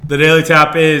The Daily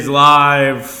Tap is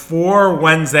live for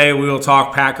Wednesday. We will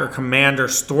talk Packer Commander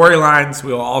storylines.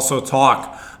 We will also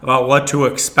talk about what to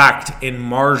expect in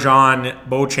Marjan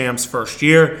Beauchamp's first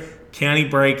year. Can he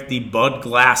break the Bud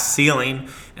Glass ceiling?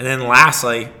 And then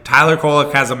lastly, Tyler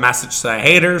Kolek has a message to the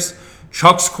haters.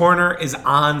 Chuck's Corner is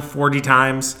on 40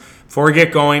 times. Before we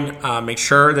get going, make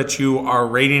sure that you are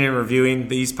rating and reviewing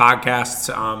these podcasts.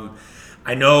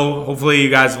 I know hopefully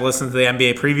you guys have listened to the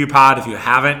NBA preview pod. If you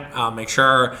haven't, make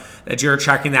sure that you're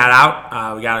checking that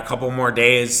out. We got a couple more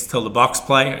days till the Bucks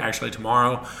play. Actually,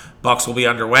 tomorrow, Bucks will be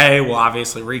underway. We'll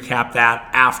obviously recap that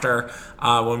after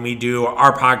when we do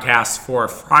our podcast for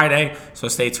Friday. So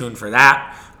stay tuned for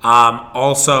that.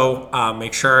 Also,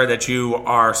 make sure that you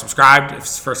are subscribed. If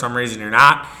for some reason you're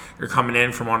not, you're coming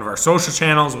in from one of our social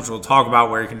channels, which we'll talk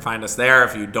about where you can find us there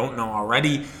if you don't know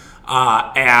already.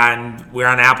 And we're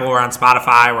on Apple, we're on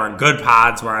Spotify, we're on Good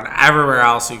Pods, we're on everywhere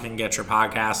else you can get your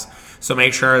podcasts. So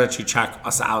make sure that you check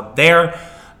us out there.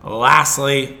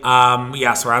 Lastly,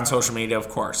 yes, we're on social media, of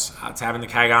course. Tapping the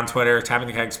Keg on Twitter, Tapping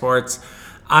the Keg Sports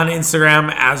on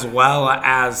Instagram, as well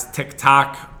as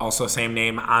TikTok. Also, same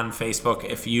name on Facebook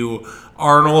if you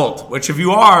are an old, which if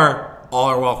you are, all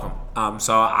are welcome.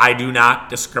 So I do not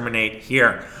discriminate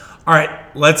here. All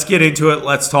right, let's get into it.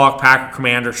 Let's talk Packer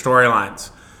Commander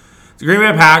storylines. The Green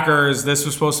Bay Packers, this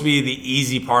was supposed to be the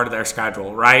easy part of their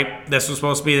schedule, right? This was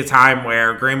supposed to be the time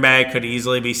where Green Bay could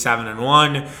easily be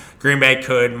 7-1. Green Bay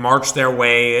could march their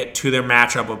way to their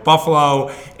matchup with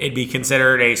Buffalo. It'd be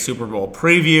considered a Super Bowl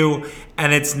preview,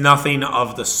 and it's nothing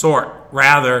of the sort.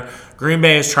 Rather, Green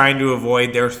Bay is trying to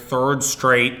avoid their third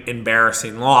straight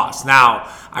embarrassing loss.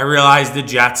 Now, I realize the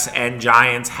Jets and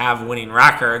Giants have winning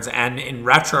records, and in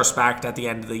retrospect, at the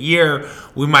end of the year,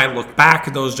 we might look back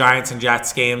at those Giants and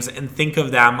Jets games and think of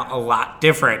them a lot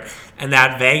different, and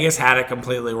that Vegas had it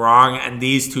completely wrong, and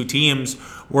these two teams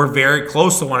were very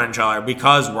close to one another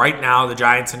because right now the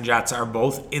Giants and Jets are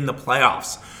both in the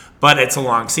playoffs, but it's a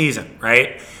long season,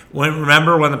 right?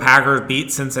 Remember when the Packers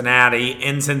beat Cincinnati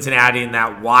in Cincinnati in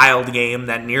that wild game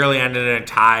that nearly ended in a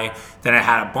tie, that it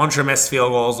had a bunch of missed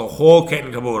field goals, the whole kit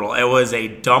and caboodle. It was a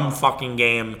dumb fucking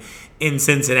game in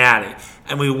Cincinnati.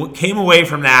 And we came away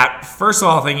from that, first of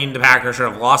all, thinking the Packers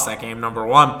should have lost that game, number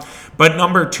one. But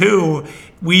number two,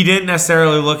 we didn't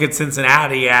necessarily look at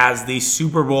Cincinnati as the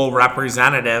Super Bowl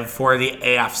representative for the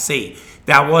AFC.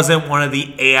 That wasn't one of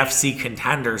the AFC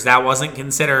contenders. That wasn't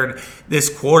considered this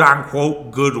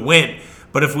quote-unquote good win.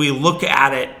 But if we look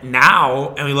at it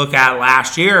now and we look at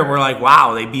last year, we're like,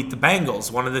 wow, they beat the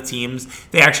Bengals, one of the teams.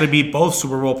 They actually beat both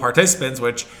Super Bowl participants,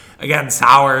 which, again,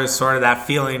 sours sort of that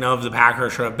feeling of the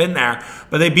Packers should have been there.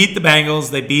 But they beat the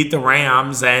Bengals, they beat the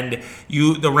Rams, and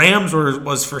the Rams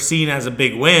was foreseen as a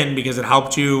big win because it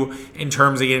helped you in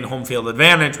terms of getting home field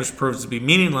advantage, which proves to be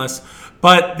meaningless.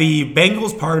 But the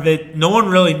Bengals part of it, no one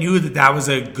really knew that was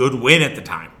a good win at the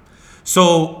time.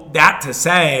 So that to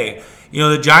say,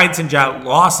 the Giants and Jets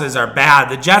losses are bad.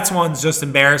 The Jets one's just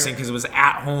embarrassing because it was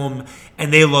at home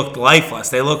and they looked lifeless.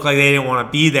 They looked like they didn't want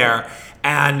to be there.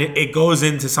 And it goes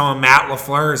into some of Matt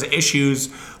LaFleur's issues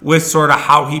with sort of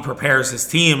how he prepares his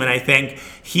team. And I think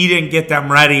he didn't get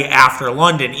them ready after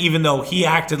London, even though he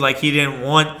acted like he didn't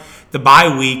want the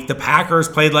bye week. The Packers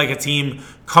played like a team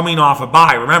coming off a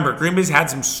bye. Remember, Green Bay's had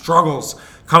some struggles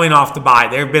coming off the bye.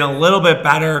 They've been a little bit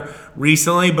better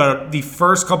recently, but the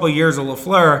first couple of years of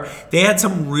LaFleur, they had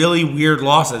some really weird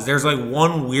losses. There's like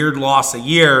one weird loss a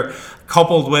year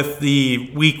coupled with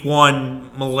the week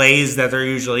one malaise that they're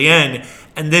usually in,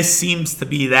 and this seems to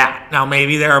be that. Now,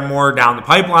 maybe there are more down the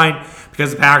pipeline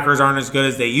because the Packers aren't as good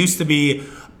as they used to be,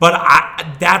 but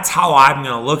that's how I'm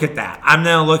going to look at that. I'm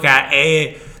going to look at,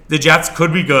 A, the Jets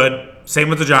could be good, same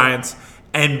with the Giants,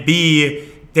 and B,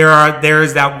 there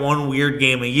is that one weird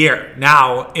game a year.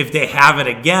 Now, if they have it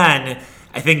again,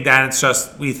 I think that it's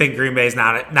just we think Green Bay is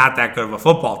not that good of a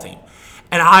football team.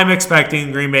 And I'm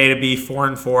expecting Green Bay to be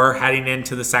 4-4 heading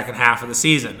into the second half of the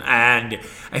season. And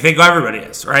I think everybody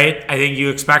is, right? I think you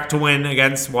expect to win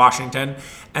against Washington,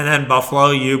 and then Buffalo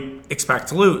you expect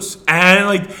to lose.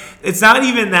 And it's not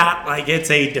even that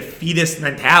it's a defeatist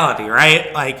mentality,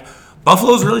 right?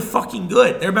 Buffalo's really fucking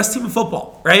good. They're the best team in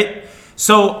football, right?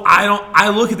 So I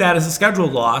look at that as a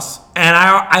scheduled loss, and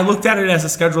I looked at it as a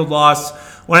scheduled loss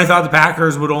when I thought the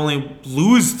Packers would only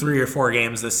lose 3 or 4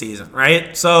 games this season,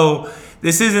 right? So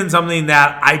this isn't something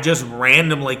that I just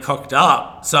randomly cooked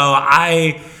up. So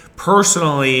I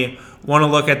personally want to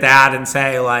look at that and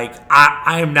say,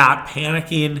 I am not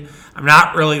panicking. I'm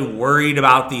not really worried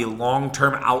about the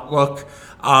long-term outlook.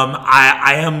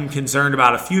 I am concerned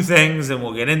about a few things, and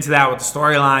we'll get into that with the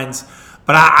storylines.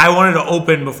 But I wanted to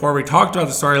open, before we talked about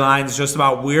the storylines, just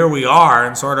about where we are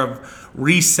and sort of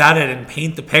reset it and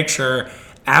paint the picture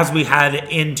as we head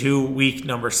into week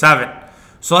number 7.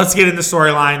 So let's get into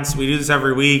storylines. We do this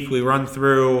every week. We run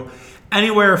through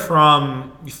anywhere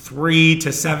from 3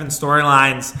 to 7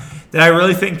 storylines that I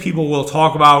really think people will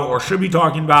talk about or should be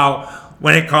talking about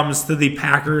when it comes to the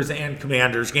Packers and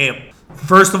Commanders game.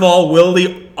 First of all, will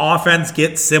the offense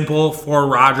get simple for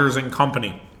Rodgers and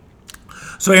company?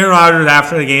 So Aaron Rodgers,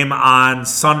 after the game on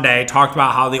Sunday, talked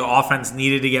about how the offense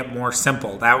needed to get more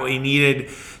simple, that we needed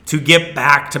to get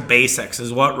back to basics,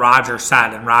 is what Rodgers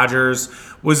said. And Rodgers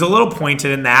was a little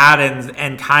pointed in that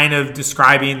and kind of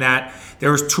describing that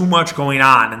there was too much going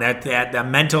on and that the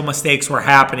mental mistakes were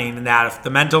happening, and that if the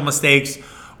mental mistakes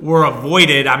were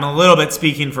avoided, I'm a little bit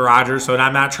speaking for Rodgers, so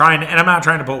I'm not trying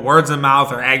to put words in the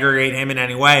mouth or aggregate him in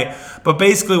any way, but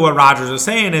basically what Rodgers was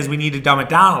saying is we need to dumb it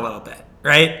down a little bit,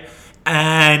 right?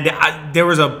 And there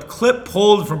was a clip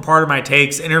pulled from Part of My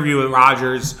Take's interview with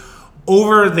Rodgers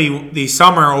over the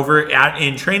summer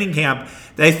in training camp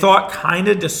that I thought kind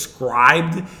of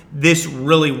described this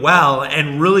really well,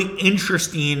 and really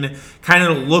interesting kind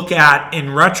of look at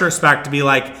in retrospect to be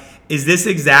like, is this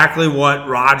exactly what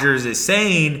Rodgers is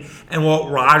saying and what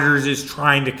Rodgers is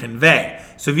trying to convey?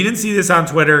 So if you didn't see this on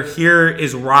Twitter, here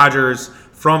is Rodgers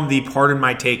from the Pardon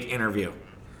My Take interview.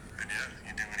 And yeah,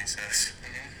 you do what he says.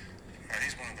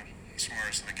 He's one of the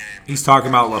smartest in the game. He's talking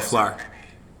about LaFleur.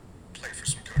 Play for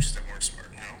some coaches that weren't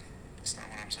smart. No, that's not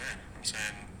what I'm saying. I'm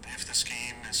saying if the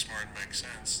scheme is smart and makes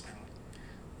sense, then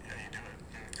yeah, you do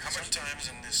it. Sometimes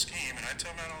in this scheme, and I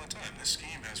tell Matt all the time, this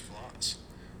scheme has flaws.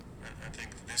 I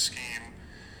think this scheme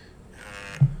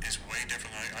is way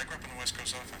different. I grew up in the West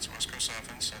Coast offense. West Coast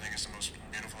offense, I think, is the most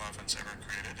beautiful offense ever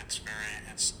created. It's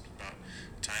about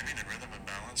timing and rhythm and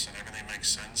balance, and everything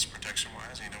makes sense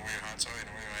protection-wise. You know where your hots are, you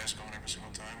know where your eyes going every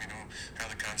single time. You know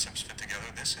how the concepts fit together.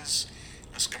 This is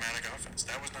a schematic offense.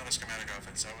 That was not a schematic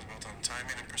offense. That was built on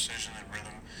timing and precision and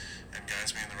rhythm, and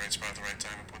guys being in the right spot at the right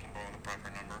time and putting the ball in the proper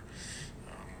number.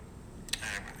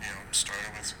 And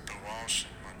started with Bill Walsh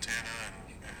and Montana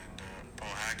and Paul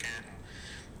Hackett, and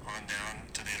on down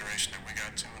to the iteration that we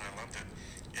got to, and I loved it.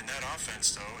 In that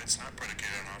offense, though, it's not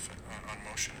predicated on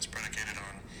motion. It's predicated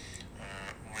on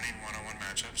winning one-on-one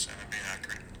matchups and being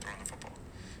accurate throwing the football.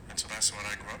 And so that's what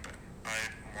I grew up in. I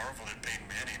marveled at Peyton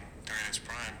Manning during his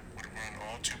prime would run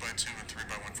all 2x2 and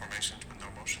 3x1 formations with no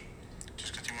motion.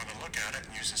 Just because you want to look at it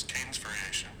and use his cadence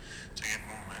variation to get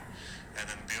movement, and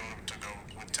then be able to go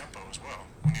with tempo as well.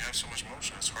 When you have so much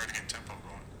motion, it's hard to get tempo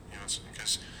going.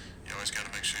 Because you always got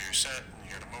to make sure you're set, and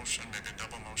you got a motion, maybe a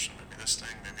double motion, maybe this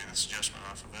thing, maybe this adjustment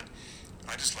off of it.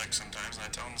 I just like sometimes, and I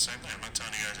tell him the same thing. I'm not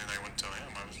telling you guys anything I wouldn't tell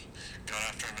him. I got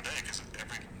after him today because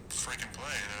every freaking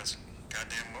play has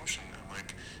goddamn motion. I'm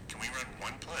like, can we run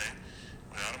one play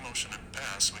without a motion and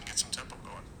pass so we can get some tempo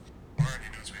going? Warren,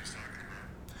 he knows what he's talking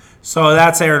about. So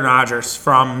that's Aaron Rodgers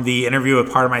from the interview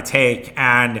with Part of My Take,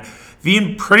 and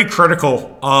being pretty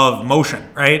critical of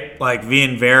motion, right? Like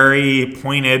being very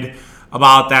pointed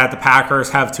about that the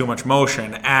Packers have too much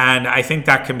motion. And I think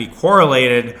that can be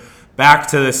correlated back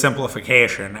to the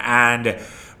simplification. And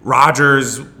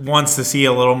Rodgers wants to see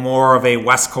a little more of a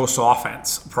West Coast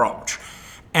offense approach.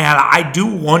 And I do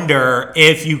wonder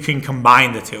if you can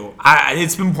combine the two.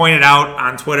 It's been pointed out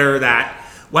on Twitter that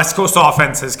West Coast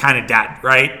offense is kind of dead,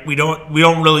 right? We don't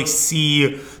really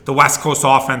see the West Coast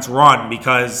offense run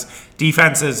because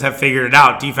defenses have figured it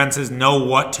out. Defenses know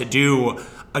what to do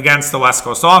against the West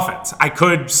Coast offense. I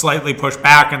could slightly push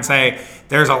back and say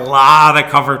there's a lot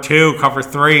of cover 2, cover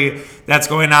 3 that's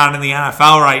going on in the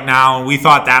NFL right now, and we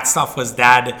thought that stuff was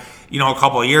dead, a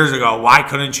couple of years ago. Why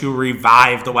couldn't you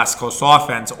revive the West Coast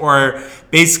offense, or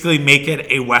basically make it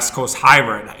a West Coast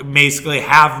hybrid? Basically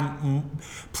have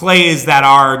plays that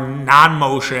are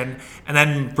non-motion and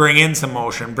then bring in some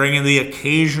motion, bring in the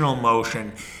occasional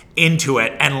motion into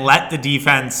it, and let the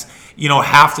defense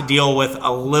have to deal with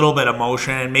a little bit of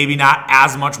motion and maybe not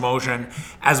as much motion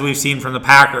as we've seen from the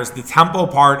Packers. The tempo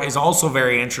part is also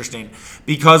very interesting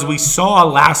because we saw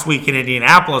last week in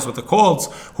Indianapolis with the Colts,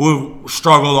 who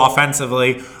struggled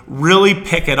offensively, really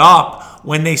pick it up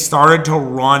when they started to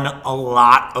run a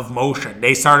lot of motion.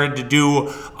 They started to do,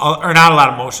 or not a lot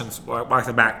of motions, mark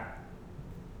the back.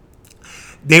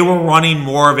 They were running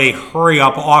more of a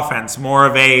hurry-up offense, more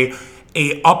of a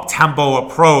up-tempo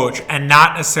approach, and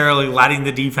not necessarily letting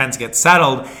the defense get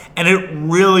settled. And it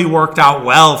really worked out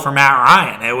well for Matt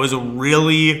Ryan. It was a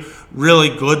really, really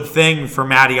good thing for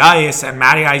Matty Ice, and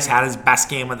Matty Ice had his best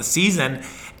game of the season.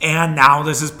 And now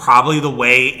this is probably the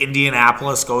way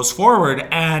Indianapolis goes forward.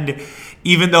 And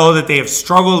even though that they have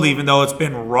struggled, even though it's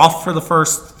been rough for the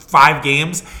first 5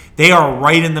 games, they are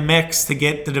right in the mix to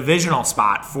get the divisional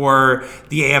spot for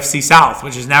the AFC South,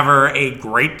 which is never a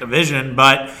great division,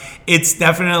 but it's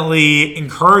definitely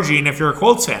encouraging if you're a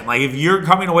Colts fan. Like, if you're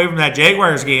coming away from that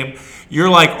Jaguars game, you're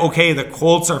like, okay, the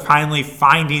Colts are finally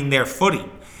finding their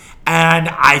footing. And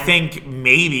I think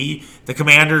maybe the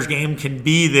Commanders game can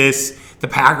be this. The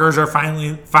Packers are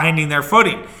finally finding their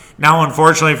footing. Now,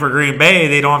 unfortunately for Green Bay,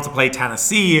 they don't have to play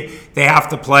Tennessee. They have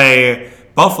to play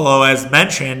Buffalo, as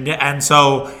mentioned. And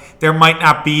so there might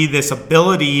not be this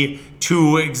ability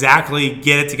to exactly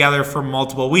get it together for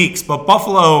multiple weeks. But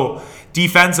Buffalo,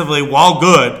 defensively, while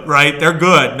good, right? They're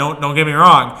good. No, don't get me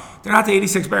wrong. They're not the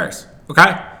 86 Bears,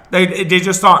 okay? They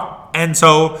just aren't. And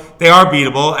so they are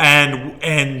beatable,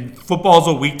 and football's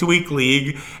a week-to-week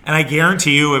league, and I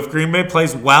guarantee you if Green Bay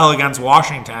plays well against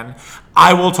Washington,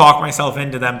 I will talk myself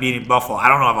into them beating Buffalo. I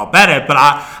don't know if I'll bet it, but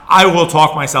I will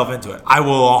talk myself into it. I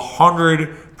will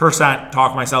 100%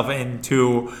 talk myself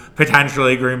into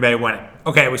potentially Green Bay winning.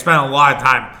 Okay, we spent a lot of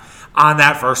time on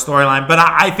that first storyline, but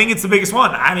I think it's the biggest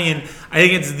one. I mean, I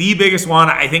think it's the biggest one.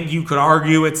 I think you could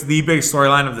argue it's the biggest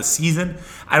storyline of the season.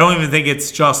 I don't even think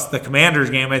it's just the Commanders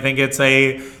game. I think it's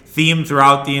a theme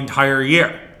throughout the entire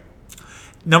year.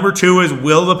 Number 2 is,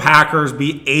 will the Packers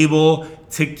be able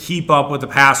to keep up with the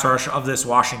pass rush of this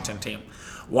Washington team?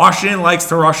 Washington likes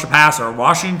to rush the passer.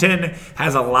 Washington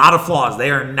has a lot of flaws.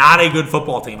 They are not a good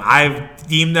football team. I've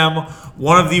deemed them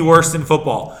one of the worst in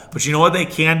football. But you know what they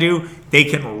can do? They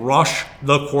can rush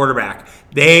the quarterback.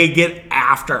 They get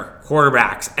after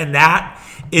quarterbacks. And that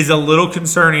is a little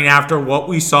concerning after what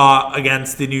we saw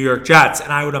against the New York Jets.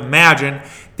 And I would imagine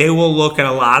they will look at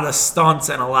a lot of the stunts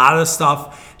and a lot of the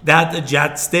stuff that the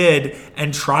Jets did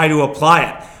and try to apply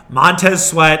it. Montez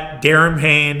Sweat, Daron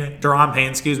Payne,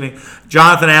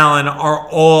 Jonathan Allen are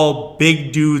all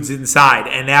big dudes inside,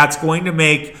 and that's going to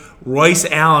make Royce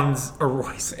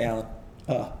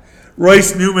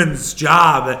Newman's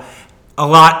job a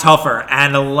lot tougher,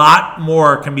 and a lot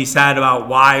more can be said about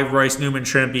why Royce Newman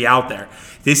shouldn't be out there.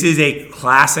 This is a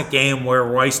classic game where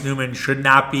Royce Newman should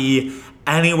not be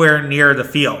anywhere near the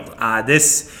field.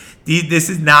 This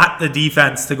is not the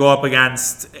defense to go up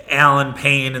against Allen,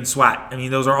 Payne, and Sweat. I mean,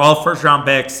 those are all first-round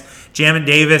picks. Jamin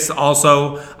Davis,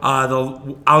 also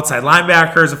the outside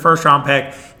linebacker, is a first-round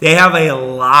pick. They have a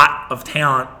lot of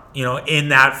talent, in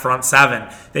that front 7.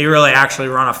 They really actually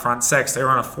run a front 6. They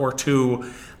run a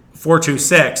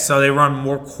 4-2-6, so they run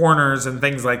more corners and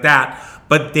things like that.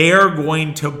 But they are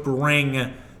going to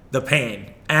bring the pain.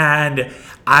 And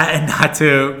not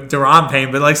to Daron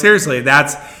Payne, but seriously,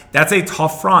 that's a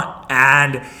tough front,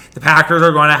 and the Packers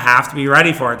are going to have to be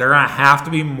ready for it. They're going to have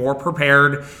to be more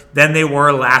prepared than they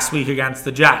were last week against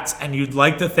the Jets. And you'd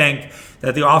like to think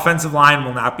that the offensive line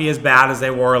will not be as bad as they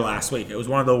were last week. It was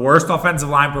one of the worst offensive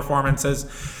line performances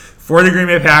for the Green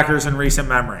Bay Packers in recent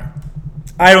memory.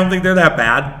 I don't think they're that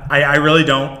bad. I really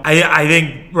don't. I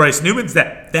think Royce Newman's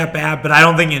that bad, but I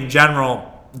don't think in general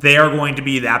they are going to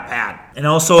be that bad. And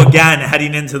also, again,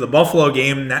 heading into the Buffalo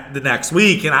game the next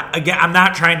week, and I'm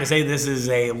not trying to say this is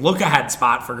a look-ahead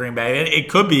spot for Green Bay. It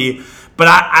could be, but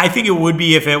I think it would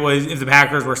be if the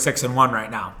Packers were 6-1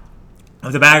 right now.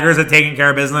 If the Packers had taken care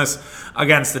of business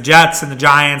against the Jets and the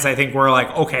Giants, I think we're like,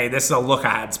 okay, this is a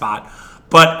look-ahead spot.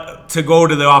 But to go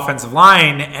to the offensive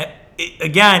line,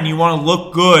 again, you want to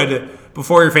look good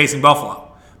before you're facing Buffalo.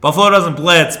 Buffalo doesn't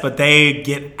blitz, but they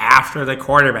get after the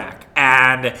quarterback.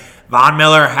 And Von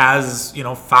Miller has,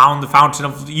 found the fountain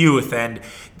of youth, and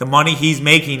the money he's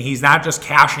making, he's not just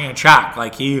cashing a check.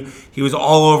 He was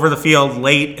all over the field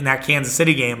late in that Kansas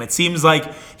City game. It seems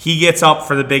like he gets up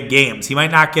for the big games. He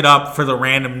might not get up for the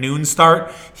random noon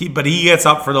start, but he gets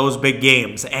up for those big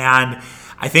games. And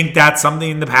I think that's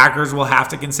something the Packers will have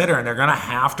to consider, and they're going to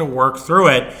have to work through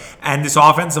it. And this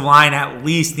offensive line at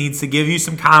least needs to give you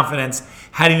some confidence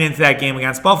heading into that game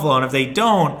against Buffalo. And if they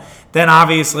don't, then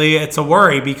obviously it's a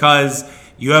worry, because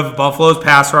you have Buffalo's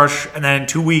pass rush, and then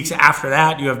 2 weeks after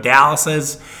that, you have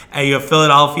Dallas's, and you have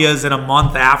Philadelphia's in a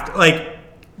month after.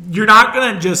 You're not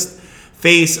going to just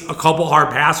face a couple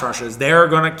hard pass rushes. They're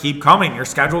going to keep coming. Your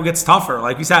schedule gets tougher.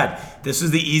 Like you said, this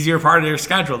is the easier part of your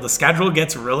schedule. The schedule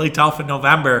gets really tough in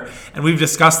November, and we've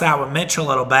discussed that with Mitch a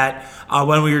little bit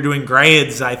when we were doing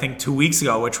grades, I think 2 weeks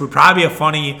ago, which would probably be a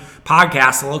funny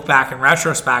podcast to look back in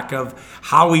retrospect of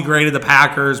how we graded the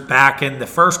Packers back in the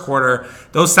first quarter.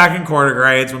 Those second quarter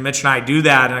grades, when Mitch and I do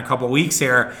that in a couple weeks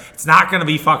here, it's not going to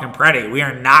be fucking pretty. We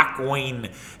are not going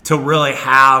to really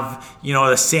have,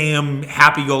 the same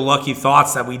happy-go-lucky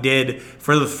thoughts that we did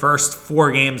for the first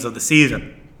 4 games of the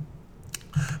season.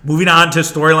 Moving on to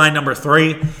storyline number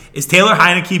 3, is Taylor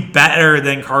Heineke better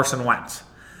than Carson Wentz?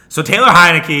 So Taylor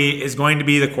Heineke is going to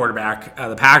be the quarterback.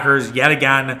 The Packers, yet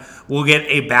again, will get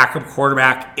a backup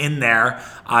quarterback in there.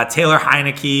 Taylor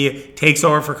Heineke takes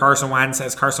over for Carson Wentz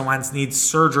as Carson Wentz needs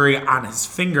surgery on his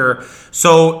finger.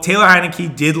 So Taylor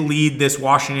Heineke did lead this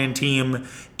Washington team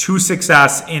to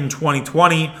success in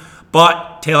 2020.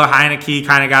 But Taylor Heineke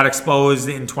kind of got exposed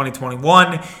in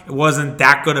 2021. It wasn't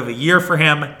that good of a year for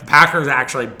him. The Packers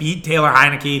actually beat Taylor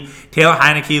Heineke. Taylor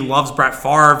Heineke loves Brett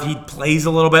Favre. He plays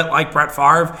a little bit like Brett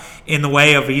Favre in the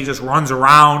way of he just runs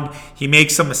around. He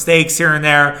makes some mistakes here and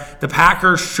there. The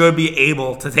Packers should be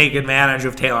able to take advantage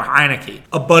of Taylor Heineke.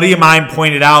 A buddy of mine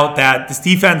pointed out that this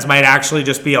defense might actually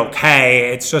just be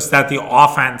okay. It's just that the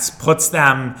offense puts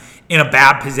them in a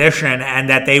bad position and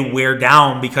that they wear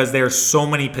down because there's so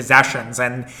many possessions.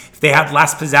 And if they had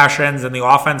less possessions and the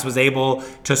offense was able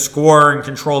to score and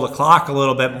control the clock a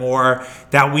little bit more,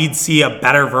 that we'd see a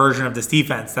better version of this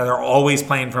defense, that they're always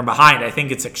playing from behind. I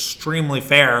think it's extremely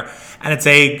fair, and it's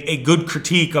a good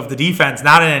critique of the defense,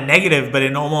 not in a negative, but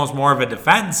in almost more of a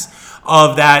defense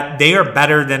of that they are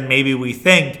better than maybe we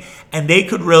think. And they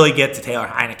could really get to Taylor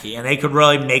Heineke, and they could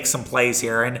really make some plays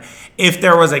here. And if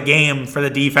there was a game for the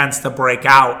defense to break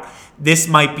out, this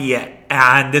might be it.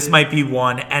 And this might be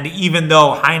one. And even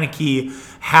though Heineke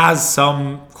has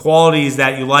some qualities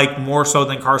that you like more so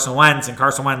than Carson Wentz, and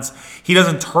Carson Wentz, he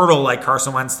doesn't turtle like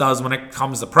Carson Wentz does when it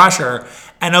comes to pressure.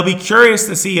 And I'll be curious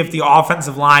to see if the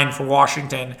offensive line for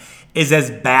Washington is as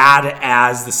bad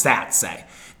as the stats say.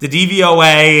 The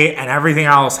DVOA and everything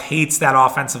else hates that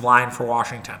offensive line for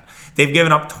Washington. They've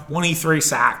given up 23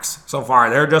 sacks so far.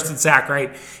 Their adjusted sack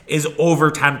rate is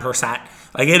over 10%.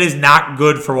 Like, it is not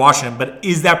good for Washington, but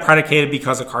is that predicated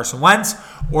because of Carson Wentz,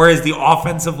 or is the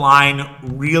offensive line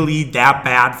really that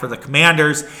bad for the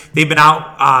Commanders? They've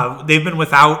been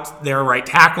without their right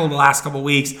tackle the last couple of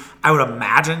weeks. I would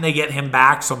imagine they get him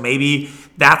back, so maybe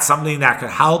that's something that could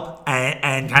help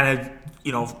and kind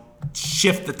of,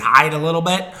 shift the tide a little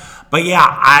bit. But yeah,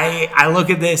 I look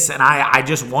at this and I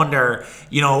just wonder,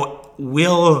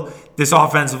 will this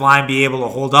offensive line be able to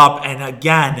hold up? And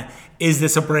again, is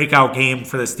this a breakout game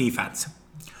for this defense?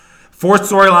 Fourth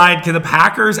storyline, can the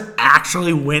Packers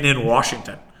actually win in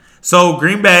Washington? So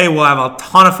Green Bay will have a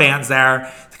ton of fans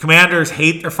there. The Commanders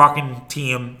hate their fucking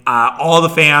team. All the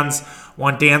fans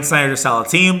want Dan Snyder to sell a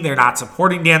team. They're not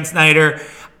supporting Dan Snyder.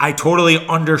 I totally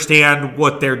understand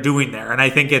what they're doing there, and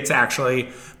I think it's actually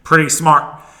pretty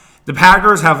smart. The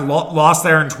Packers have lost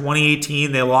there in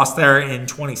 2018. They lost there in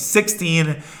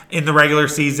 2016 in the regular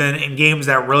season in games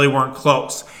that really weren't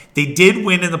close. They did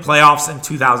win in the playoffs in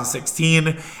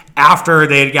 2016 after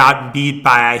they had gotten beat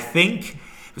by, I think,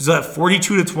 it was a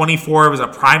 42-24. It was a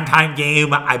primetime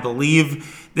game. I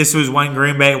believe this was when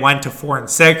Green Bay went to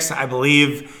 4-6. I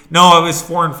believe. No, it was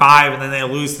 4-5, and then they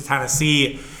lose to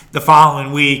Tennessee the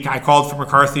following week. I called for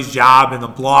McCarthy's job in the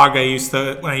blog when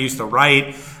I used to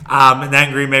write. And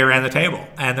then Green Bay ran the table,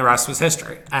 and the rest was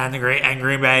history. And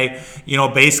Green Bay,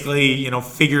 basically,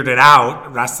 figured it out the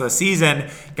rest of the season,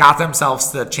 got themselves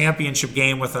to the championship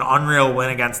game with an unreal win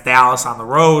against Dallas on the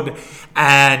road,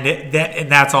 and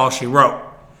that's all she wrote.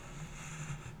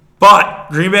 But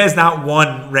Green Bay has not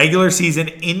won regular season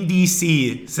in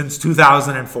D.C. since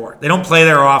 2004. They don't play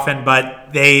there often,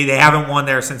 but they haven't won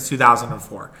there since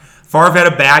 2004. Favre had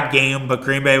a bad game, but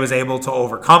Green Bay was able to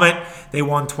overcome it. They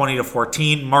won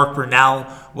 20-14. Mark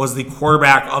Brunell was the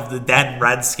quarterback of the then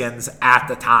Redskins at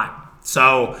the time.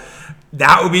 So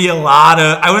that would be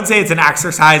I wouldn't say it's an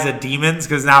exercise of demons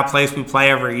because it's not a place we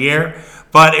play every year,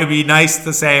 but it would be nice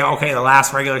to say, okay, the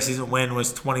last regular season win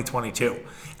was 2022.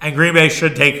 And Green Bay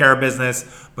should take care of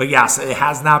business. But yes, it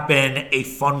has not been a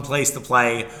fun place to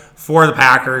play for the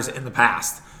Packers in the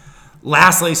past.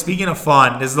 Lastly, speaking of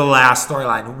fun, this is the last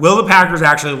storyline. Will the Packers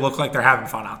actually look like they're having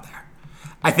fun out there?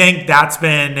 I think that's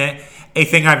been a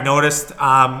thing I've noticed.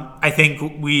 I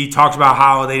think we talked about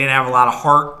how they didn't have a lot of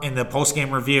heart in the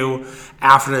post-game review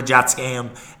after the Jets game.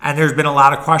 And there's been a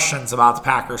lot of questions about the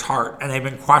Packers' heart. And they've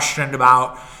been questioned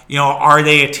about, are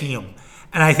they a team?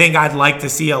 And I think I'd like to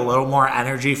see a little more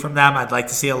energy from them. I'd like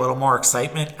to see a little more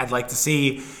excitement. I'd like to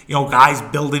see, guys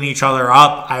building each other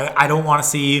up. I don't want to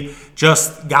see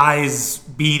just guys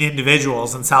being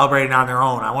individuals and celebrating on their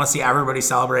own. I want to see everybody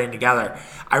celebrating together.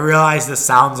 I realize this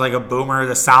sounds like a boomer.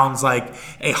 This sounds like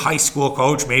a high school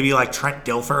coach, maybe like Trent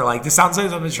Dilfer. Like, this sounds like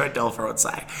something Trent Dilfer would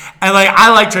say. And I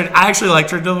actually like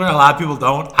Trent Dilfer. A lot of people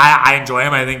don't. I enjoy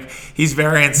him. I think he's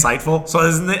very insightful. So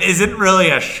it isn't really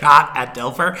a shot at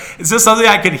Dilfer. It's just something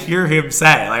I could hear him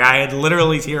say. Like, I could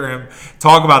literally hear him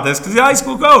talk about this because he's a high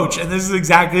school coach. And this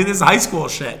is high school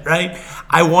shit, right?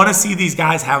 I want to see these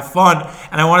guys have fun,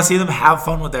 and I want to see them have have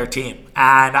fun with their team.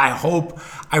 And I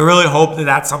really hope that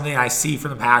that's something I see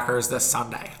from the Packers this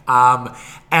Sunday.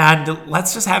 And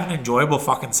let's just have an enjoyable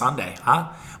fucking Sunday,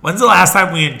 huh? When's the last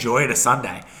time we enjoyed a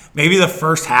Sunday? Maybe the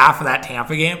first half of that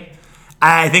Tampa game.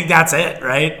 I think that's it,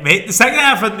 right? The second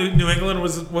half of New England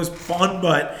was fun,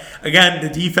 but again, the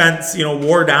defense,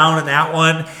 wore down in that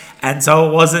one, and so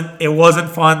it wasn't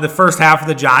fun. The first half of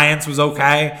the Giants was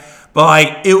okay,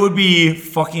 but it would be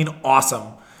fucking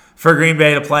awesome for Green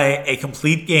Bay to play a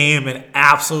complete game and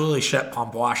absolutely shit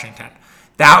pump Washington.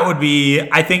 That would be,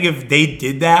 I think, if they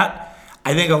did that,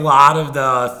 I think a lot of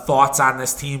the thoughts on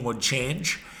this team would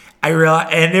change.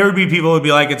 And there would be people who would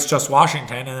be like, it's just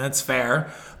Washington, and that's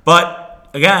fair, but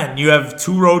again, you have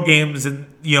 2 road games, and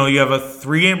you have a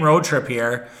 3-game road trip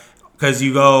here because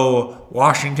you go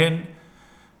Washington,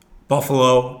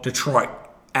 Buffalo, Detroit,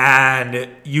 and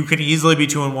you can easily be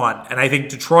 2-1. And I think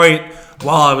Detroit,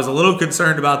 while I was a little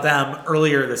concerned about them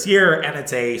earlier this year, and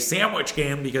it's a sandwich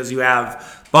game because you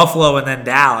have Buffalo and then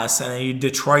Dallas, and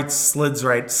Detroit slides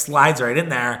right in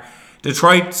there.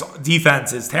 Detroit's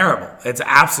defense is terrible. It's an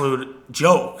absolute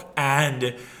joke,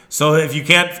 and so if you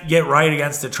can't get right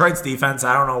against Detroit's defense,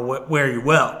 I don't know where you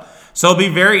will. So it'll be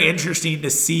very interesting to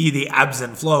see the ebbs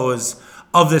and flows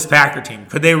of this Packer team.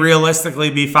 Could they realistically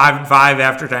be 5-5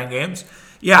 after 10 games?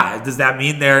 Yeah. Does that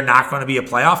mean they're not going to be a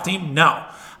playoff team? No.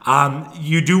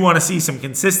 You do want to see some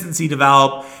consistency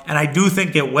develop, and I do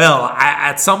think it will.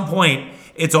 At some point,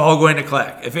 it's all going to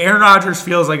click. If Aaron Rodgers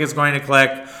feels like it's going to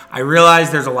click, I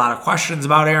realize there's a lot of questions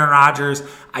about Aaron Rodgers.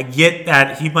 I get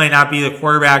that he might not be the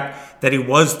quarterback that he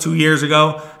was 2 years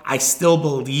ago. I still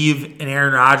believe in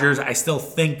Aaron Rodgers. I still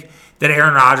think that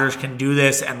Aaron Rodgers can do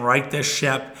this and right this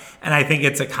ship. And I think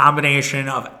it's a combination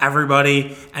of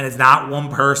everybody, and it's not one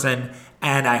person.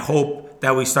 And I hope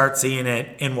that we start seeing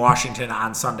it in Washington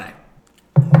on Sunday.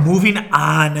 Moving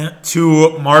on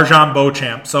to Marjon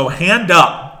Beauchamp. So hand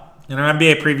up, in our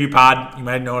NBA preview pod, you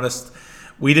might have noticed,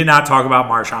 we did not talk about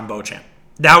Marjon Beauchamp.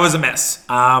 That was a miss.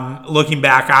 Looking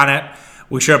back on it,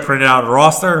 we should have printed out a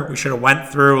roster. We should have went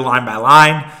through line by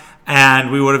line,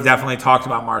 and we would have definitely talked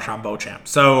about Marjon Beauchamp.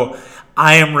 So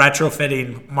I am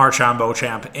retrofitting Marjon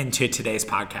Beauchamp into today's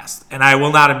podcast. And I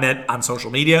will not admit on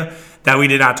social media that we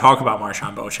did not talk about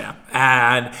Marjon Beauchamp.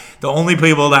 And the only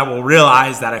people that will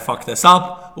realize that I fucked this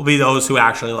up will be those who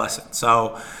actually listen.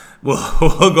 So we'll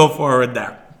go forward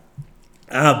there.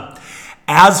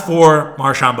 As for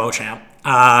Marjon Beauchamp,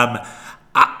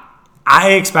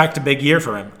 I expect a big year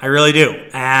from him. I really do.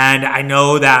 And I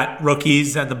know that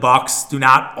rookies and the Bucks do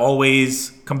not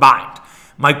always combine.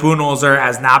 Mike Budenholzer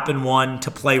has not been one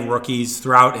to play rookies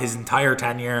throughout his entire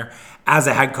tenure as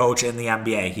a head coach in the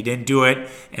NBA. He didn't do it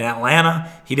in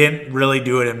Atlanta. He didn't really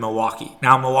do it in Milwaukee.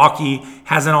 Now, Milwaukee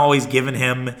hasn't always given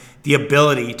him the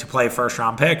ability to play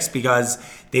first-round picks because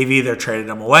they've either traded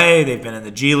him away, they've been in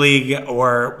the G League,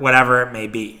 or whatever it may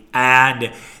be.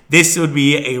 And this would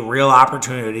be a real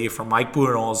opportunity for Mike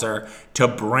Budenholzer to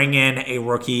bring in a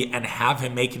rookie and have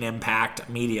him make an impact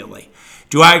immediately.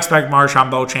 Do I expect Marjon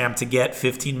Beauchamp to get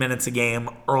 15 minutes a game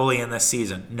early in this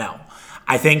season? No.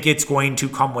 I think it's going to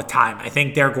come with time. I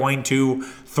think they're going to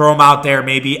throw him out there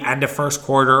maybe end of first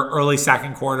quarter, early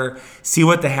second quarter, see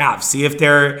what they have, see if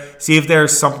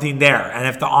there's something there. And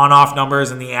if the on-off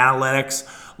numbers and the analytics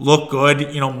look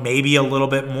good, maybe a little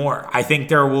bit more. I think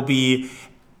there will be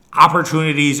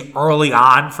opportunities early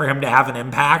on for him to have an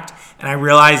impact, and I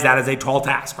realize that is a tall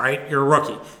task, right? You're a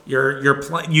rookie.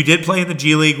 You did play in the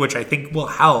G League, which I think will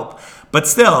help, but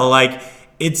still,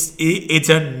 it's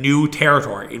a new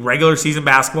territory. In regular season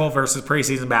basketball versus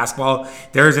preseason basketball,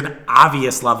 there's an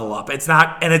obvious level up. It's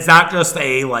not just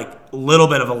a little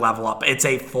bit of a level up. It's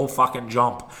a full fucking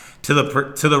jump to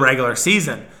the regular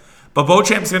season. But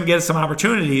Beauchamp's going to get some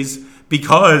opportunities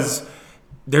because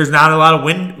there's not a lot of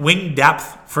wing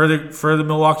depth for the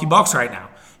Milwaukee Bucks right now.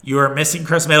 You are missing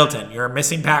Chris Middleton. You're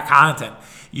missing Pat Connaughton.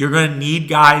 You're going to need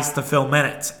guys to fill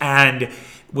minutes. And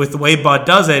with the way Bud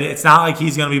does it, it's not like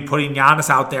he's going to be putting Giannis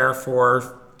out there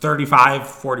for 35,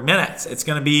 40 minutes. It's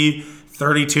going to be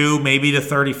 32, maybe to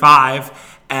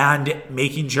 35, and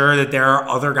making sure that there are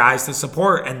other guys to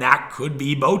support, and that could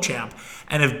be Beauchamp.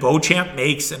 And if Beauchamp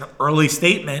makes an early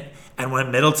statement, and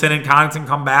when Middleton and Connaughton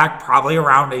come back, probably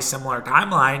around a similar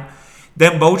timeline,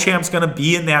 then Beauchamp's going to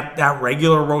be in that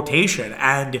regular rotation.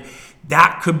 And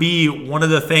that could be one of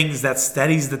the things that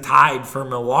steadies the tide for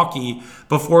Milwaukee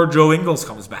before Joe Ingles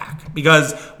comes back.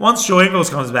 Because once Joe Ingles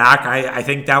comes back, I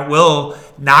think that will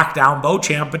knock down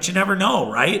Beauchamp, but you never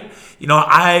know, right?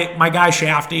 My guy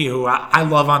Shafty, who I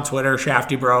love on Twitter,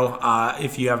 Shafty Bro,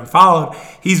 if you haven't followed,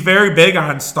 he's very big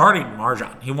on starting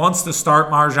Marjan. He wants to start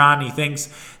Marjan. He thinks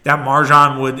that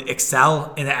Marjan would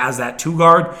excel as that 2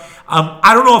 guard.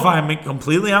 I don't know if I'm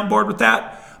completely on board with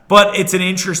that. But it's an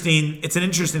interesting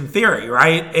theory,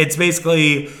 right? It's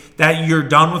basically that you're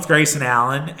done with Grayson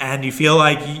Allen and you feel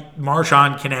like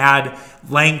Marjan can add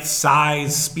length,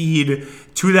 size, speed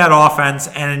to that offense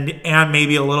and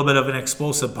maybe a little bit of an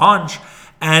explosive punch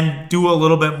and do a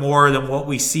little bit more than what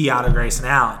we see out of Grayson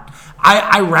Allen.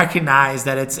 I recognize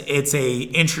that it's a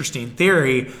interesting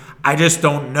theory. I just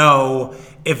don't know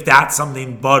if that's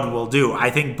something Bud will do.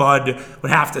 I think Bud would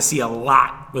have to see a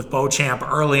lot with Beauchamp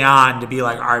early on to be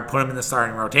like, all right, put him in the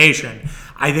starting rotation.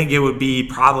 I think it would be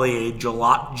probably a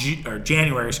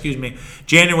January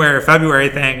or February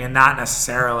thing and not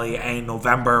necessarily a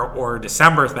November or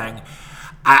December thing.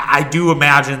 I do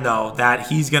imagine, though, that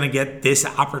he's going to get this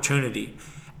opportunity.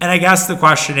 And I guess the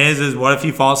question is what if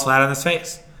he falls flat on his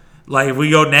face? Like, if we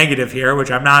go negative here,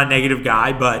 which I'm not a negative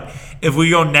guy, but if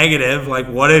we go negative, like,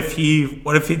 what if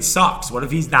it sucks? What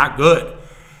if he's not good?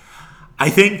 I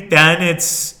think then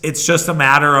it's just a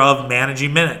matter of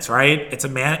managing minutes, right?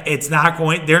 They're not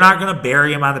going to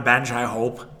bury him on the bench, I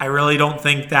hope. I really don't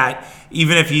think that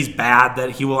even if he's bad, that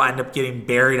he will end up getting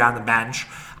buried on the bench.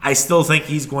 I still think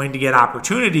he's going to get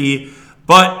opportunity.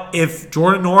 But if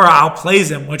Jordan Nwora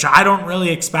outplays him, which I don't really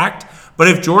expect, but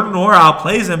if Jordan Nwora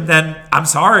outplays him, then I'm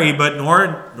sorry, but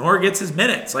Nwora gets his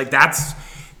minutes. Like, that's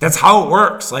how it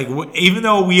works. Like, even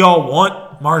though we all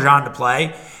want Marjan to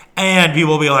play, and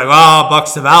people will be like, oh,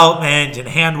 Bucks development and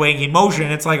hand-waving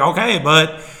motion, it's like, okay,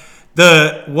 but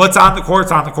what's on the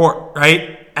court's on the court,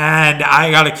 right? And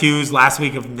I got accused last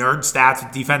week of nerd stats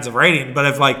with defensive rating, but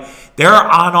if there are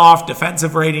on-off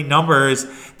defensive rating numbers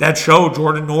that show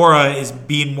Jordan Nwora is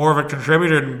being more of a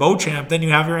contributor than Beauchamp, then you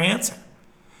have your answer.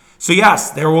 So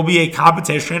yes, there will be a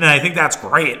competition, and I think that's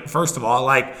great. First of all,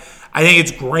 I think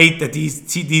it's great that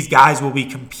these guys will be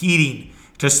competing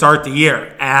to start the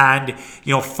year and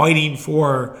fighting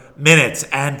for minutes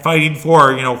and fighting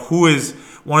for who is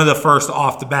one of the first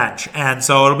off the bench. And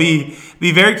so it'll be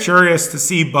very curious to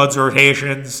see Bud's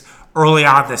rotations early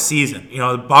on this season.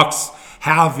 The Bucks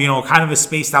have kind of a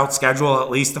spaced out schedule.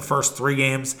 At least the first 3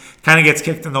 games kind of gets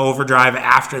kicked in the overdrive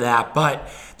after that, but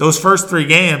those first 3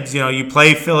 games, you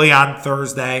play Philly on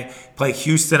Thursday, play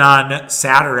Houston on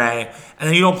Saturday, and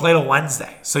then you don't play till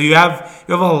Wednesday. So you have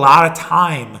a lot of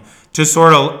time to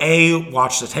sort of A,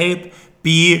 watch the tape,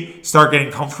 B, start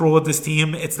getting comfortable with this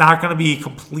team. It's not going to be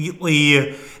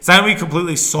completely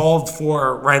solved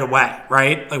for right away,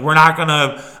 right? Like, we're not going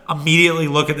to immediately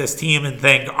look at this team and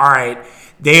think, all right,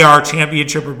 they are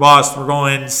championship or bust. We're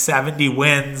going 70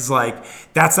 wins. Like,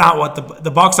 that's not what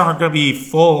the Bucks aren't going to be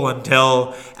full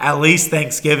until at least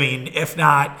Thanksgiving, if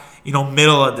not,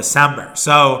 middle of December.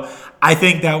 So I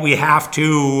think that we have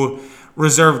to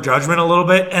reserve judgment a little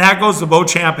bit, and that goes to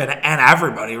Beauchamp and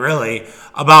everybody really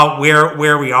about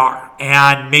where we are.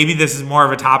 And maybe this is more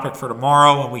of a topic for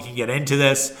tomorrow and we can get into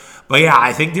this. But yeah,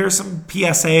 I think there's some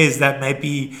PSAs that might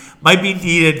be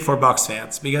needed for Bucks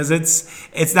fans, because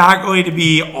it's not going to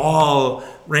be all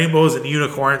rainbows and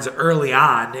unicorns early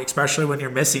on, especially when you're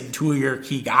missing 2 of your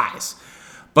key guys.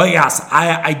 But yes,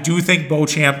 I do think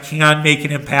Beauchamp can make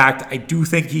an impact. I do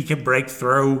think he can break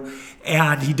through,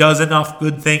 and he does enough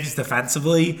good things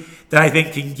defensively that I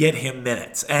think can get him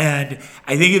minutes. And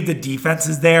I think if the defense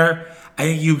is there, I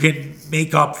think you can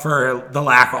make up for the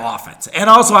lack of offense. And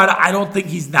also, I don't think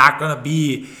he's not going to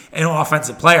be an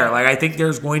offensive player. Like, I think there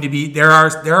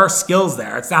are skills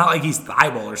there. It's not like he's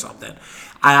Thibault or something.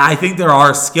 I think there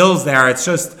are skills there. It's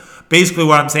just basically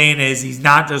what I'm saying is he's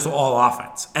not just all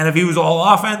offense. And if he was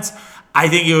all offense, I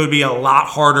think it would be a lot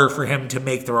harder for him to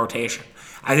make the rotation.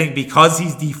 I think because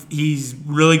he's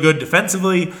really good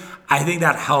defensively, I think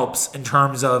that helps in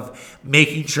terms of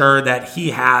making sure that he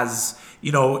has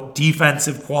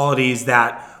defensive qualities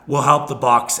that will help the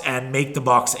Bucks and make the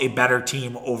Bucks a better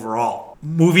team overall.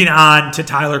 Moving on to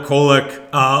Tyler Kolek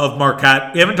of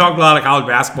Marquette. We haven't talked a lot of college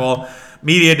basketball.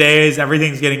 Media days,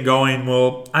 everything's getting going.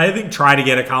 We'll, I think, try to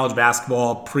get a college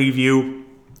basketball preview.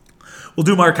 We'll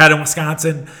do Marquette and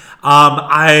Wisconsin.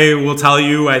 I will tell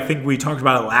you, I think we talked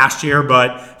about it last year,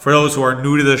 but for those who are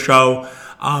new to the show,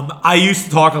 I used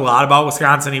to talk a lot about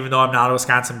Wisconsin, even though I'm not a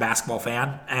Wisconsin basketball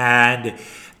fan. And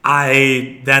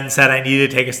I then said I needed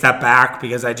to take a step back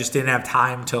because I just didn't have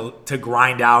time to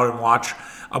grind out and watch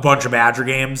a bunch of Badger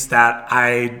games that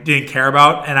I didn't care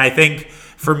about. And I think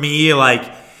for me,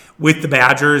 like with the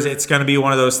Badgers, it's going to be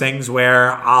one of those things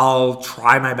where I'll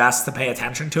try my best to pay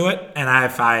attention to it. And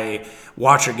if I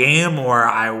watch a game or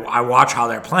I watch how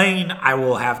they're playing, I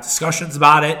will have discussions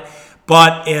about it.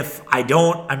 But if I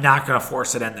don't, I'm not going to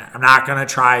force it in there. I'm not going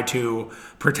to try to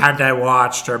pretend I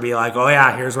watched or be like, oh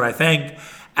yeah, here's what I think.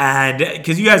 And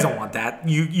because you guys don't want that.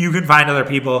 You can find other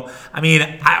people. I mean,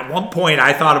 at one point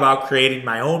I thought about creating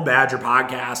my own Badger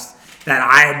podcast that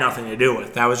I had nothing to do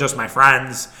with. That was just my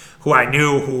friends who I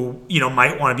knew who,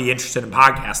 might want to be interested in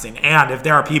podcasting. And if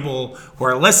there are people who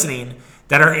are listening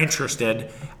that are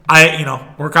interested,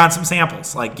 I work on some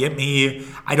samples. Like I'm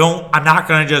not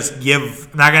going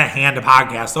to hand a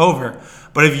podcast over.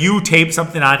 But if you tape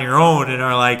something on your own and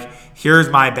are like, here's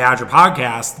my Badger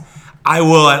podcast,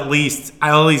 I'll at least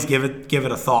give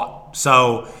it a thought.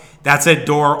 So that's a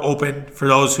door open for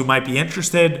those who might be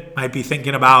interested, might be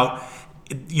thinking about,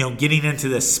 getting into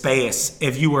this space.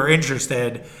 If you are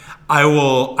interested, I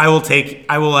will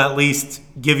at least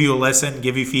give you a listen,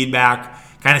 give you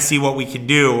feedback, kind of see what we can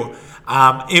do.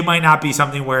 It might not be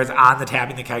something where it's on the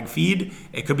Tapping the Keg feed.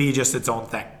 It could be just its own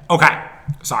thing. Okay,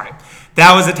 sorry.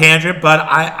 That was a tangent, but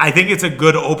I think it's a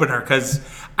good opener because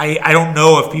I don't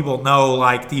know if people know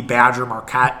like the Badger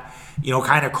Marquette,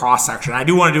 kind of cross section. I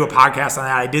do want to do a podcast on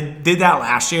that. I did that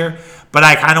last year, but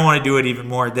I kind of want to do it even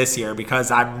more this year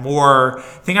because I'm more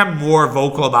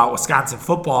vocal about Wisconsin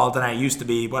football than I used to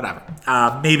be. Whatever.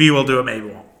 Maybe we'll do it, maybe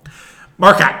we won't.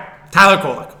 Marquette, Tyler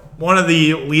Kolek, one of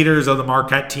the leaders of the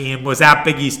Marquette team, was at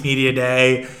Big East Media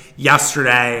Day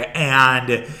yesterday,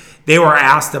 and they were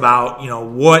asked about,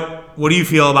 what do you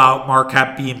feel about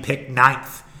Marquette being picked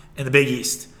 9th in the Big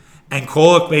East? And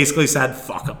Kolek basically said,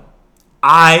 fuck them.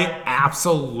 I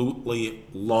absolutely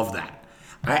love that.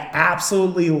 I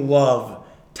absolutely love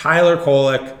Tyler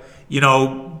Kolek,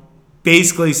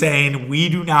 basically saying we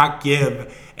do not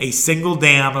give a single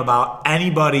damn about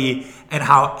anybody and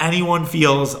how anyone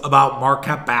feels about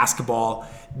Marquette basketball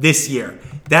this year.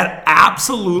 That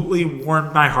absolutely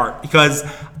warmed my heart because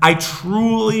I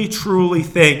truly, truly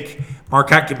think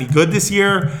Marquette can be good this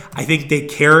year. I think they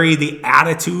carry the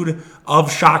attitude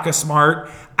of Shaka Smart.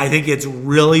 I think it's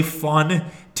really fun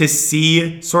to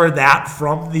see sort of that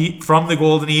from the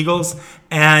Golden Eagles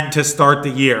and to start the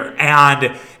year.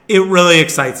 And it really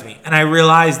excites me. And I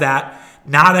realize that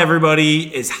not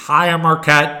everybody is high on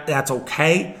Marquette. That's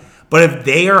okay. But if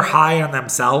they are high on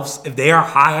themselves, if they are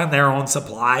high on their own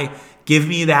supply, give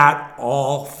me that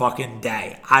all fucking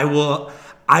day. I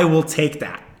will take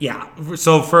that. Yeah.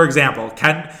 So for example,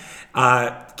 Ken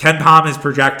Pom is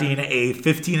projecting a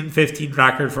 15-15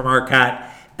 record for Marquette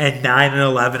and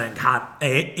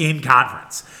 9-11 in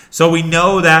conference. So we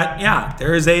know that, yeah,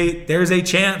 there's a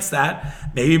chance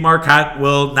that maybe Marquette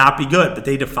will not be good, but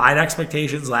they defied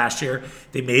expectations last year.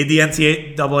 They made the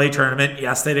NCAA tournament.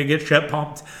 Yes, they did get shit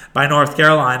pumped by North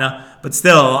Carolina, but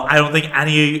still, I don't think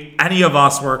any of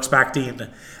us were expecting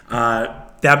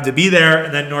them to be there.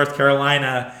 And then North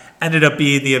Carolina ended up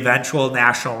being the eventual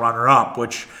national runner-up,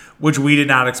 which we did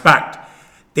not expect.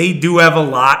 They do have a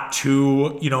lot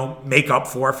to, make up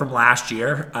for from last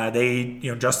year.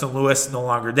 Justin Lewis no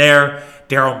longer there.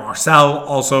 Daryl Marcel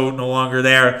also no longer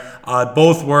there.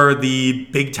 Both were the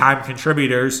big-time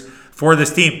contributors for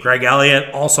this team. Greg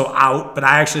Elliott also out, but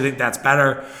I actually think that's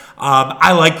better.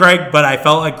 I like Greg, but I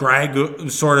felt like Greg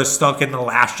was sort of stuck in the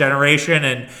last generation,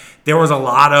 and there was a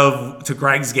lot of, to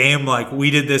Greg's game, like, we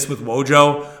did this with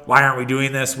Wojo. Why aren't we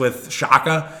doing this with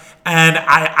Shaka? And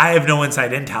I have no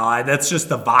inside intel. That's just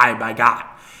the vibe I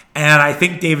got. And I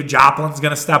think David Joplin's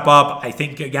going to step up. I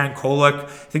think, again,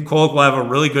 Kolek will have a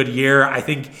really good year. I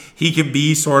think he can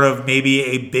be sort of maybe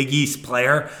a Big East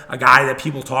player, a guy that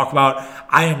people talk about.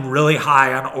 I am really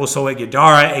high on Oso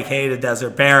Ighodaro, a.k.a. the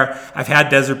Desert Bear. I've had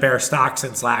Desert Bear stock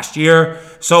since last year.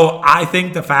 So I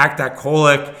think the fact that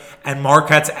Kolek and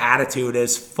Marquette's attitude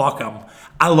is fuck them.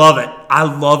 I love it. I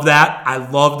love that. I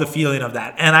love the feeling of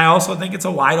that. And I also think it's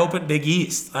a wide open Big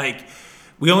East. Like,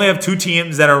 we only have 2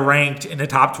 teams that are ranked in the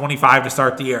top 25 to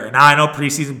start the year. Now, I know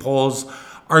preseason polls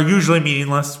are usually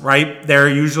meaningless, right? They're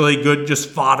usually good, just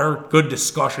fodder, good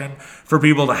discussion for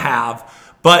people to have.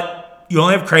 But you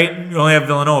only have Creighton, you only have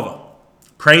Villanova.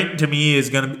 Creighton, to me,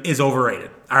 is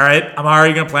overrated. All right? I'm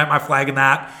already going to plant my flag in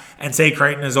that and say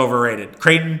Creighton is overrated.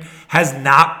 Creighton has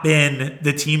not been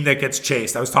the team that gets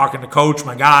chased. I was talking to Coach,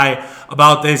 my guy,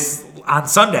 about this on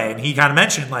Sunday, and he kind of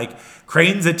mentioned, like,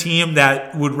 Creighton's a team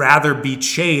that would rather be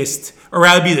chased, or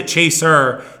rather be the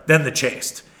chaser than the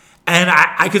chased. And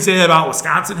I could say that about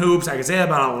Wisconsin hoops. I could say that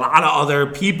about a lot of other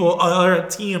people, other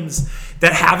teams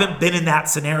that haven't been in that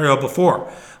scenario before.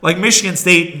 Like Michigan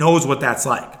State knows what that's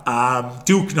like.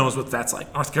 Duke knows what that's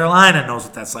like. North Carolina knows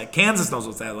what that's like. Kansas knows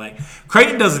what that's like.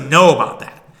 Creighton doesn't know about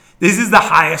that. This is the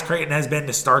highest Creighton has been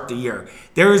to start the year.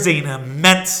 There is an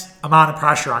immense amount of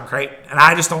pressure on Creighton, and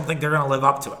I just don't think they're going to live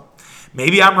up to it.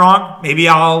 Maybe I'm wrong. Maybe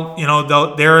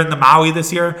they're in the Maui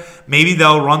this year. Maybe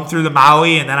they'll run through the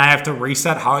Maui, and then I have to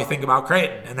reset how I think about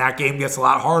Creighton. And that game gets a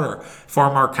lot harder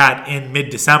for Marquette in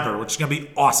mid-December, which is going to be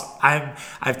awesome. I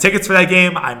have tickets for that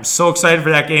game. I'm so excited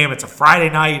for that game. It's a Friday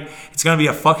night. It's going to be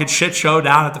a fucking shit show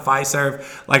down at the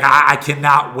Fiserv. Like, I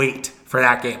cannot wait for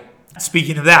that game.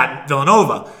 Speaking of that,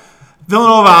 Villanova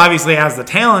obviously has the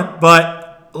talent, but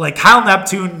like Kyle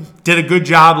Neptune did a good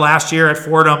job last year at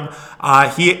Fordham.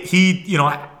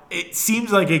 It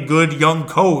seems like a good young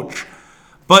coach,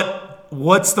 but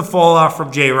what's the fall off from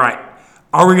Jay Wright?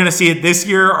 Are we going to see it this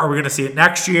year? Are we going to see it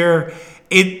next year?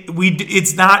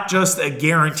 It's not just a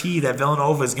guarantee that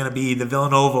Villanova is going to be the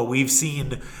Villanova we've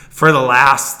seen for the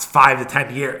last 5 to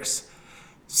 10 years.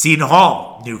 Seton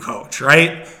Hall, new coach,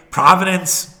 right?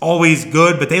 Providence, always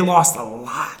good, but they lost a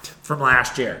lot from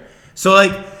last year. So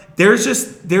there's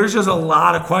just a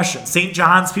lot of questions. St.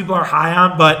 John's people are high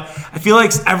on, but I feel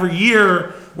like every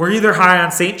year we're either high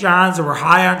on St. John's or we're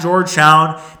high on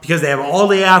Georgetown because they have all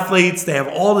the athletes, they have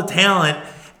all the talent,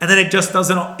 and then it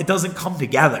doesn't come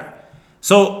together.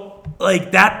 So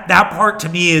like that part to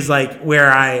me is like where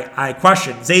I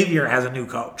question. Xavier has a new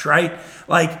coach, right?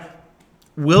 Like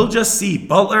we'll just see.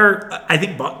 Butler, I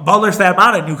think Butler's that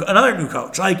amount another new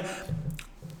coach. Like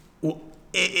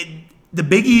the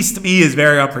Big East to me is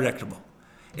very unpredictable,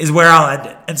 is where I'll end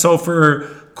it. And so for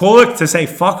Kolek to say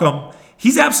fuck him,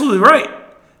 he's absolutely right.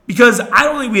 Because I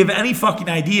don't think we have any fucking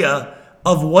idea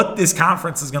of what this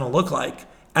conference is going to look like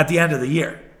at the end of the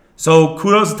year. So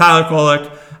kudos to Tyler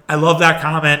Kolek. I love that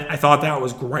comment. I thought that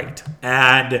was great.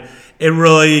 And it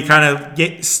really kind of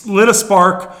lit a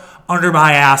spark under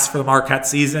my ass for the Marquette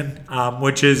season,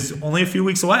 which is only a few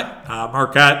weeks away.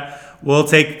 Marquette will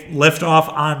take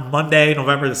liftoff on Monday,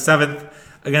 November the 7th,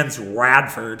 against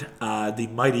Radford, the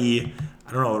mighty,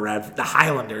 the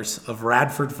Highlanders of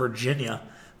Radford, Virginia,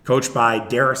 coached by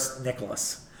Darius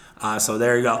Nicholas. So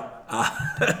there you go.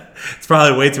 It's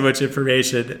probably way too much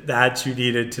information that you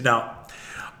needed to know.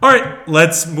 All right,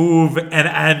 let's move and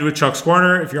end with Chuck's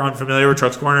Corner. If you're unfamiliar with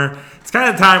Chuck's Corner, it's kind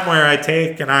of the time where I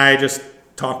take and I just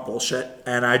talk bullshit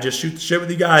and I just shoot the shit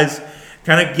with you guys.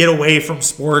 Kind of get away from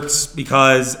sports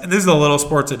because, and this is a little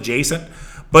sports adjacent,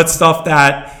 but stuff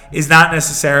that is not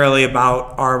necessarily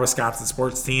about our Wisconsin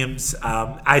sports teams.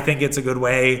 I think it's a good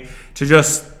way to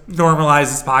just normalize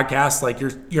this podcast, like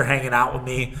you're hanging out with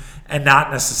me, and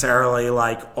not necessarily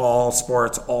like all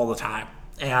sports all the time.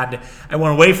 And I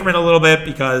went away from it a little bit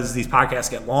because these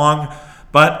podcasts get long.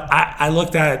 But I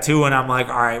looked at it too, and I'm like,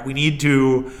 all right, we need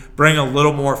to bring a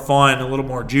little more fun, a little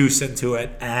more juice into it,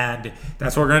 and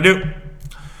that's what we're going to do.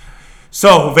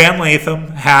 So Van Latham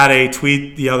had a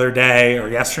tweet the other day, or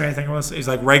yesterday I think it was. He's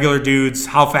like, regular dudes,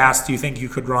 how fast do you think you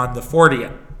could run the 40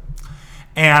 in?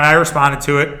 And I responded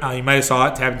to it. You might have saw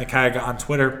it, tabbing the keg on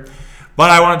Twitter. But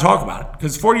I want to talk about it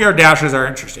because 40-yard dashes are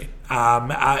interesting.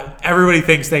 Everybody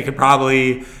thinks they could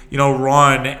probably,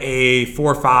 run a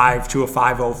 4.5 to a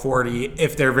 5.0 40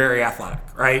 if they're very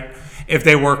athletic, right? If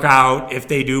they work out, if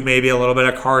they do maybe a little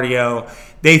bit of cardio,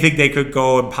 they think they could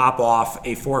go and pop off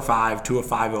a 4.5 to a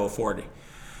 5.0 40.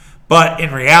 But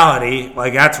in reality,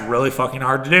 like that's really fucking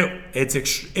hard to do. It's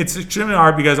extremely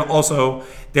hard because also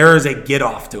there is a get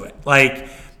off to it. Like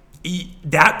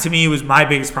that to me was my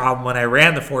biggest problem when I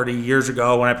ran the 40 years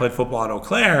ago when I played football at Eau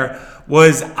Claire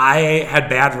was I had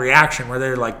bad reaction where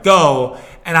they're like go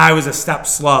and I was a step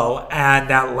slow and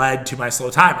that led to my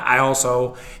slow time. I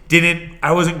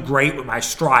wasn't great with my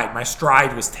stride. My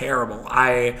stride was terrible.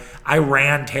 I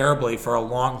ran terribly for a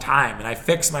long time and I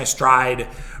fixed my stride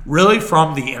really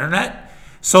from the internet.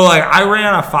 So like I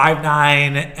ran a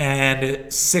 5.9 and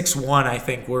 6.1 I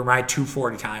think were my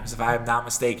 240 times if I am not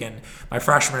mistaken my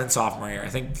freshman and sophomore year. I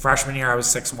think freshman year I was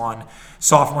 6.1,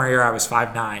 sophomore year I was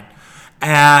 5.9.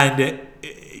 And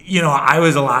I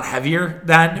was a lot heavier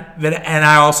then and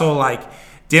I also like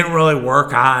didn't really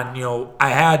work on, I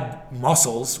had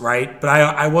muscles, right? But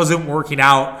I wasn't working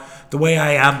out the way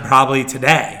I am probably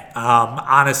today,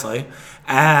 honestly.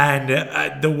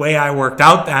 And the way I worked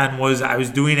out then was I was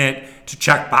doing it to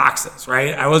check boxes,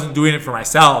 right? I wasn't doing it for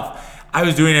myself. I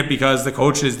was doing it because the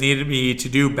coaches needed me to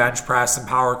do bench press and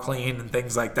power clean and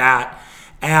things like that.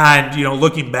 And,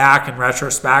 looking back in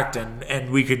retrospect, and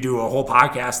we could do a whole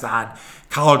podcast on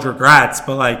college regrets,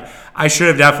 but like I should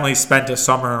have definitely spent a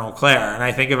summer in Eau Claire. And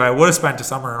I think if I would have spent a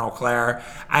summer in Eau Claire,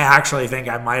 I actually think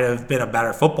I might have been a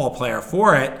better football player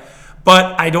for it.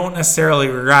 But I don't necessarily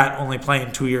regret only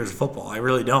playing 2 years of football. I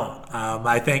really don't.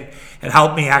 I think it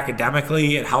helped me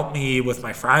academically. It helped me with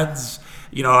my friends.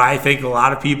 I think a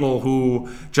lot of people who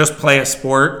just play a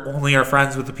sport only are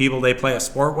friends with the people they play a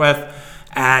sport with.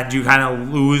 And you kind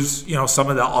of lose, some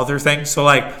of the other things. So,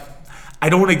 like, I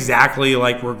don't exactly,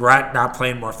 regret not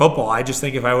playing more football. I just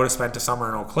think if I would have spent a summer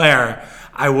in Eau Claire,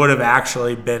 I would have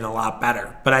actually been a lot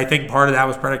better. But I think part of that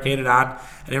was predicated on I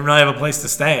didn't really have a place to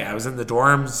stay. I was in the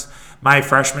dorms my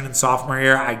freshman and sophomore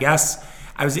year. I guess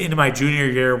I was into my junior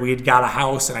year. We had got a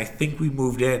house, and I think we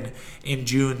moved in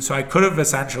June. So I could have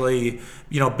essentially,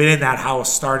 been in that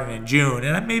house starting in June,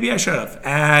 and maybe I should have.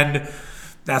 And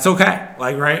that's okay.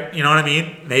 Right? You know what I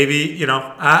mean? Maybe,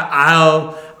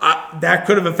 that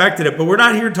could have affected it, but we're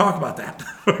not here to talk about that.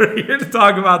 We're here to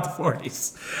talk about the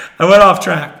 40s. I went off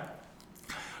track.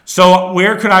 So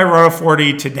where could I run a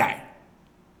 40 today?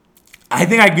 I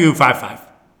think I could do 5.5.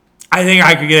 I think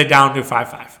I could get it down to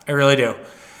 5.5. I really do.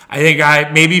 I think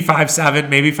maybe 5.7,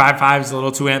 maybe 5.5 is a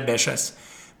little too ambitious,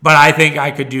 but I think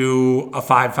I could do a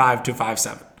 5.5 to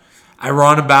 5.7. I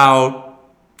run about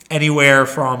anywhere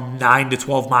from 9 to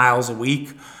 12 miles a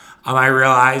week. I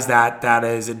realize that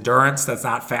is endurance. That's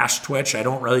not fast twitch. I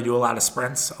don't really do a lot of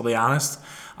sprints, I'll be honest.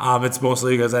 It's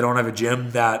mostly because I don't have a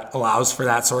gym that allows for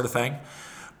that sort of thing.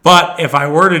 But if I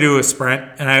were to do a sprint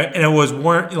and it was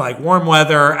warm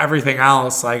weather, everything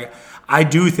else, I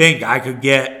do think I could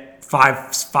get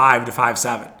 5.5 to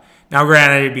 5.7. Now,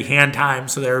 granted, it'd be hand time,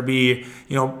 so there would be,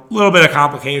 a little bit of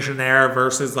complication there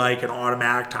versus an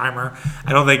automatic timer.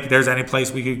 I don't think there's any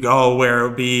place we could go where it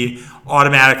would be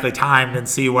automatically timed and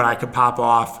see what I could pop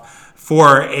off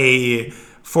for a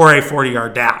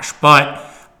 40-yard dash. But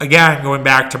again, going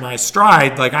back to my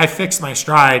stride, I fixed my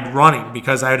stride running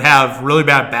because I would have really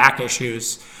bad back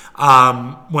issues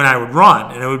when I would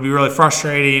run, and it would be really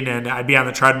frustrating. And I'd be on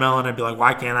the treadmill, and I'd be like,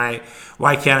 why can't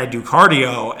I do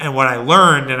cardio? And what I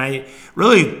learned, and I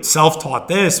really self-taught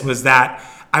this, was that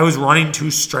I was running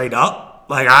too straight up.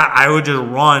 I would just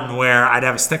run where I'd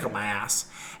have a stick up my ass.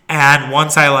 And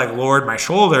once I lowered my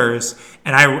shoulders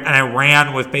and I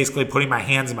ran with basically putting my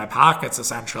hands in my pockets,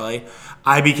 essentially,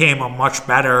 I became a much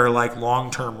better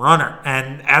long-term runner.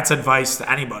 And that's advice to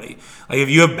anybody. If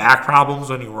you have back problems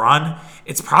when you run,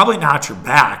 it's probably not your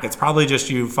back. It's probably just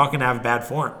you fucking have bad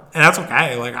form. And that's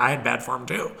okay. I had bad form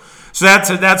too. So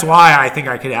that's why I think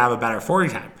I could have a better 40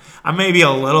 time. I'm maybe a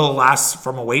little less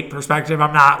from a weight perspective.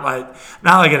 I'm not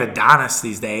an Adonis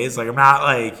these days. I'm not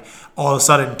all of a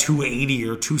sudden 280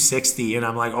 or 260 and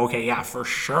I'm okay, yeah, for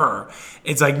sure.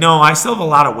 It's no, I still have a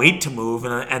lot of weight to move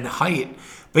and height.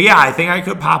 But yeah, I think I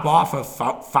could pop off a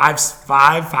 5.5,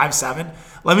 5.7.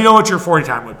 Let me know what your 40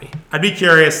 time would be. I'd be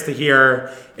curious to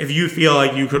hear if you feel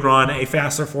like you could run a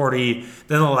faster 40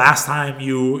 than the last time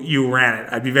you ran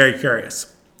it. I'd be very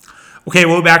curious. Okay,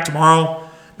 we'll be back tomorrow.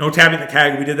 No tapping the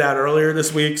keg. We did that earlier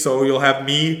this week, so you'll have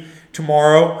me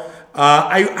tomorrow.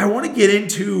 I want to get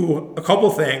into a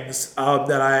couple things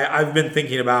that I've been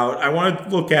thinking about. I want to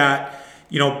look at,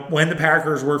 when the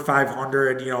Packers were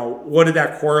 500, what did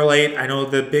that correlate? I know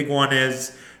the big one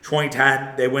is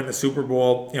 2010. They win the Super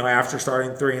Bowl, after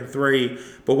starting 3-3.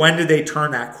 But when did they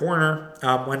turn that corner?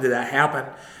 When did that happen?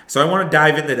 So I want to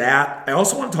dive into that. I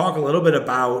also want to talk a little bit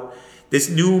about this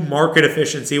new market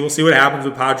efficiency. We'll see what happens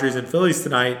with Padres and Phillies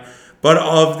tonight. But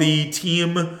of the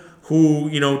team who,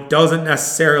 doesn't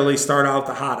necessarily start out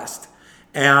the hottest.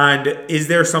 And is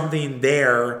there something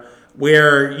there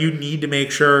where you need to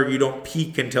make sure you don't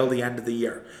peak until the end of the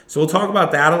year? So we'll talk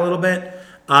about that a little bit.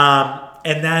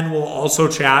 And then we'll also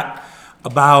chat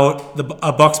about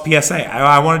a Bucks PSA.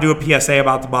 I want to do a PSA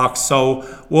about the Bucks, so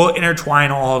we'll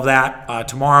intertwine all of that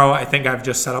tomorrow. I think I've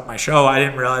just set up my show. I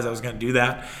didn't realize I was going to do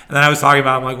that. And then I was talking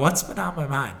about, what's been on my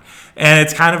mind? And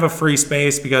it's kind of a free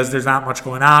space because there's not much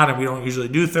going on, and we don't usually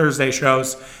do Thursday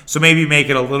shows, so maybe make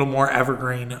it a little more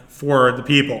evergreen for the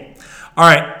people. All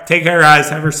right, take care,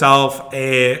 guys. Have yourself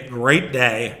a great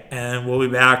day, and we'll be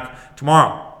back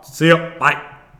tomorrow. See you. Bye.